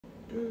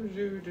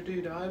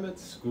I'm at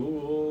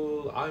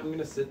school. I'm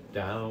gonna sit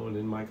down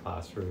in my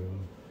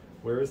classroom.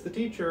 Where is the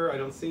teacher? I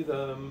don't see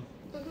them.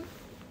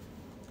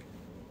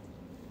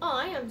 Oh,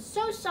 I am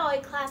so sorry,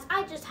 class.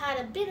 I just had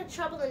a bit of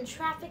trouble in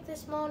traffic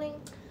this morning.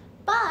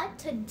 But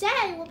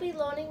today we'll be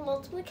learning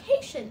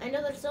multiplication. I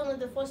know that it's only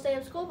the first day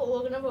of school, but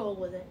we're gonna roll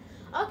with it.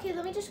 Okay,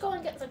 let me just go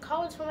and get the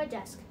cards from my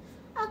desk.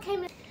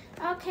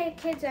 Okay,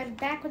 kids, I'm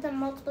back with the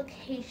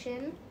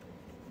multiplication.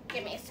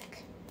 Give me a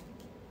sec.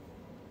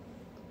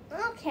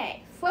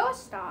 Okay,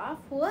 first off,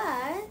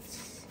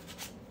 what's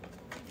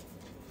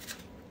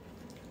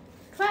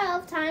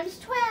 12 times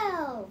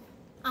 12?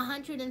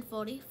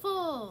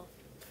 144.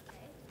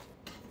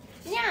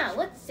 Now,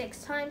 what's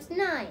 6 times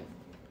 9?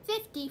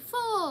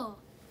 54.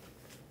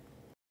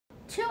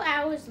 2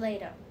 hours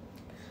later.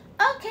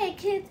 Okay,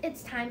 kids,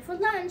 it's time for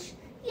lunch.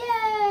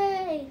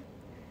 Yay!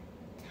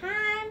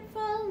 Time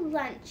for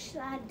lunch.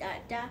 La da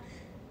da.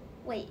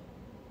 Wait.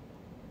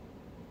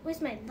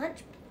 Where's my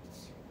lunch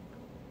box?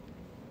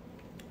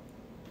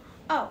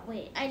 Oh,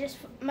 wait. I just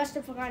must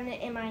have forgotten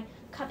it in my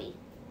cubby.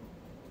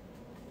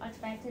 Walks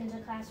back into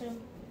the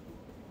classroom.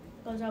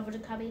 Goes over to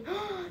cubby.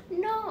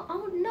 No!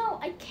 Oh, no!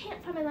 I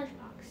can't find my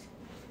lunchbox.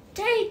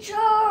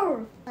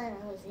 Teacher!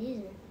 That was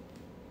easy.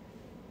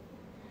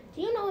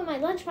 Do you know where my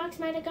lunchbox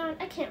might have gone?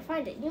 I can't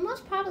find it. You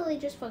most probably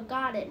just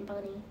forgot it,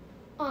 Bunny.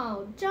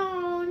 Oh,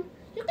 Joan.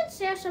 You can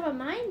share some of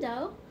mine,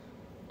 though.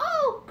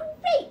 Oh,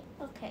 great.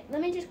 Okay, let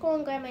me just go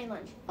and grab my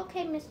lunch.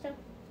 Okay, mister.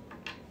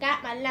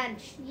 Got my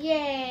lunch.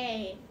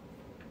 Yay.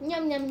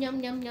 Yum, yum,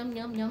 yum, yum, yum,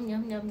 yum, yum,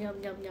 yum, yum,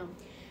 yum, yum, yum.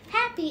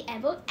 Happy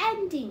ever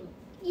ending.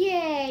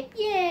 Yay,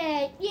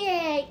 yay,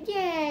 yay,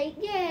 yay,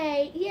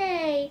 yay,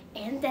 yay.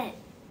 And then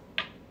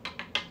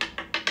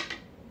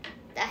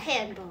the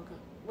hamburger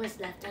was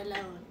left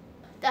alone.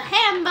 The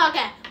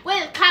hamburger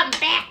will come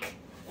back.